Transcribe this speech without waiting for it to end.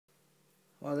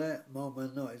Hi there,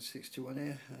 Marman 1961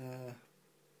 here.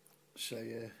 Show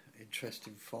you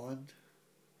interesting find.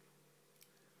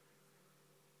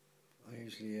 I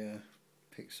usually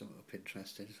pick something up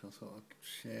interesting, so I thought I'd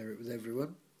share it with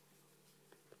everyone.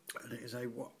 And it is a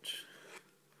watch.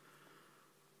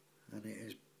 And it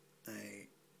is a...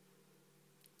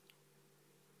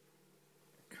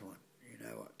 Come on, you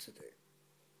know what to do.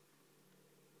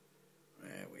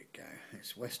 There we go.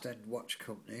 It's West End Watch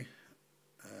Company.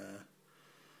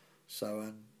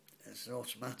 It's an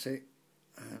automatic,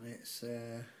 and it's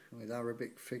with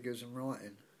Arabic figures and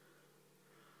writing.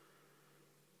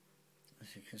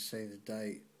 As you can see, the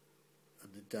date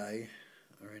and the day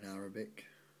are in Arabic.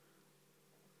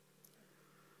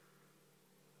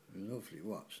 Lovely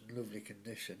watch, lovely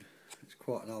condition. It's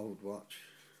quite an old watch.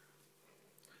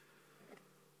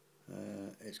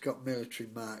 It's got military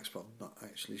marks, but I'm not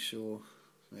actually sure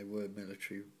they were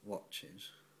military watches.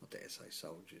 I dare say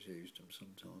soldiers used them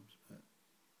sometimes. But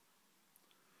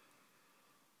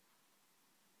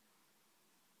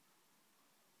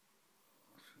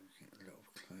get a little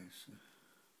closer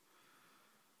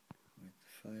with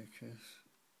the focus.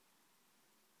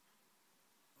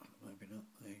 Maybe not.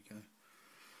 There you go.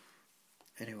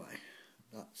 Anyway,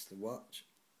 that's the watch.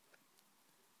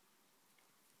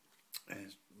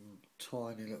 There's a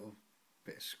tiny little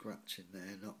bit of scratch in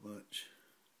there, not much.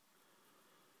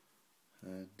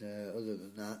 And other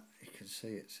than that, you can see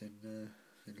it's in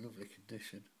lovely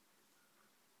condition.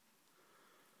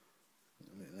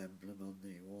 A little emblem on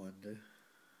the winder.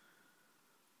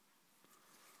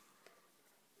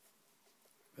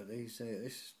 But this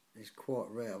is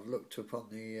quite rare. I've looked up on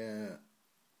the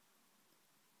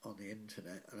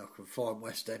internet, and I can find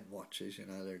West End watches. You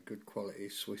know, they're a good quality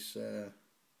Swiss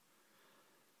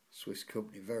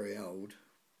company, very old.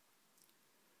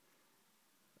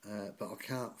 But I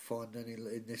can't find any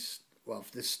in this. Well,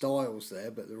 there's styles there,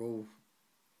 but they're all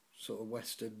sort of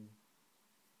Western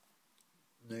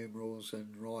numerals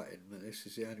and writing. But this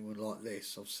is the only one like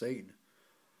this I've seen.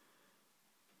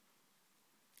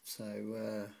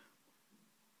 So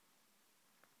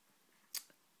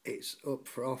it's up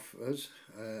for offers,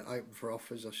 open for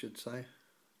offers, I should say.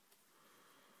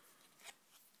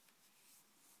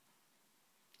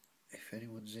 If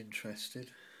anyone's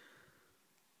interested.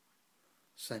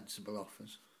 Sensible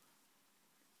offers.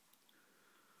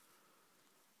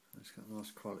 It's got a nice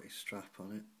quality strap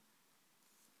on it.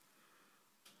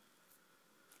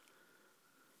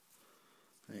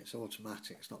 And it's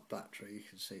automatic, it's not battery. You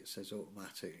can see it says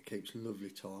automatic. It keeps lovely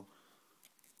time.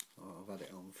 Oh, I've had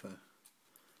it on for,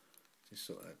 just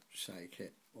sort of shake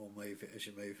it or move it as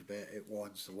you move a bit. It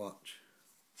winds the watch.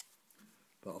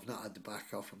 But I've not had the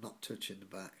back off. I'm not touching the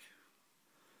back.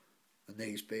 And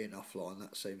these being offline,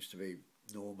 that seems to be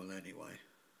normal anyway.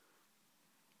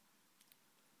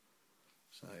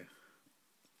 So,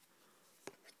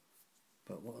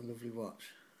 but what a lovely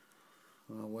watch.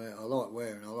 I like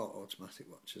wearing a lot of automatic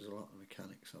watches. I like the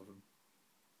mechanics of them.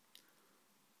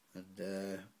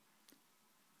 And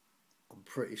I'm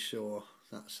pretty sure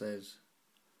that says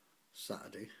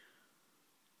Saturday.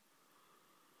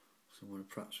 Someone will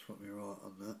perhaps put me right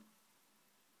on that.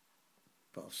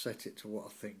 But I've set it to what I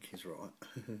think is right.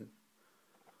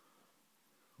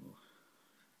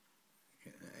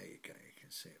 There you go, you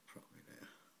can see it properly now.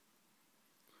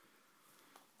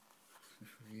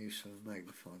 If we use a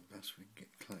magnifying glass, we can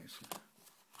get closer.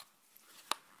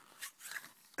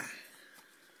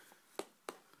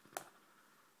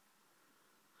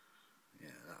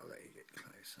 Yeah, that'll let you get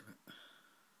closer.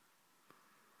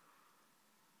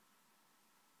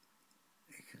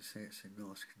 You can see it's in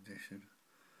nice condition.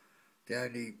 The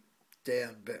only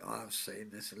down bit I've seen,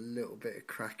 there's a little bit of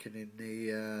cracking in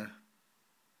the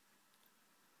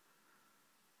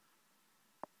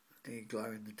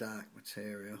glow-in-the-dark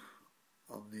material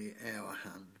on the hour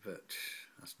hand, but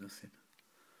that's nothing.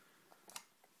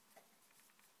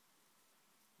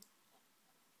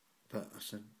 But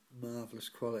that's a marvellous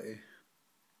quality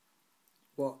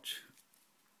watch.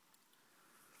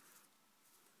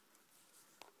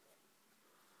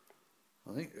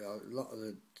 I think a lot of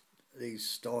these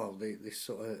style,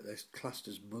 they're classed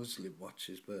as Muslim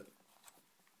watches, but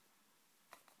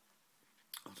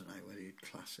I don't know whether you'd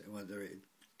class it, whether it's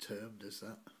termed as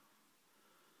that.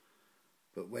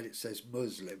 But when it says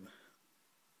Muslim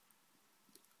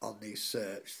on these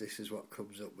search, this is what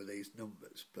comes up with these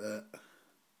numbers. But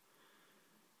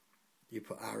you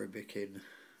put Arabic in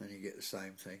and you get the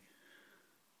same thing.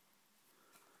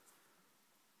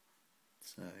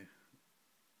 So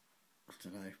I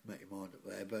don't know, make your mind up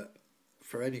there. But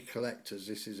for any collectors,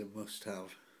 this is a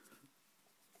must-have.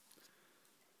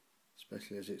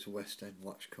 Especially as it's a West End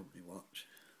Watch Company watch.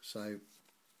 So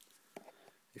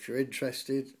If you're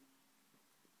interested,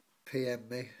 PM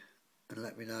me and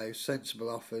let me know. Sensible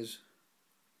offers,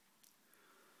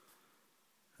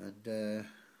 and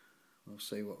we'll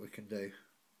see what we can do.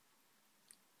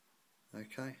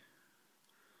 Okay.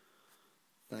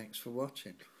 Thanks for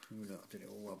watching. Ooh, look, I did it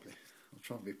all wobbly. I'll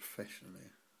try and be professional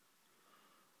here.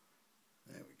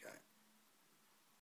 There we go.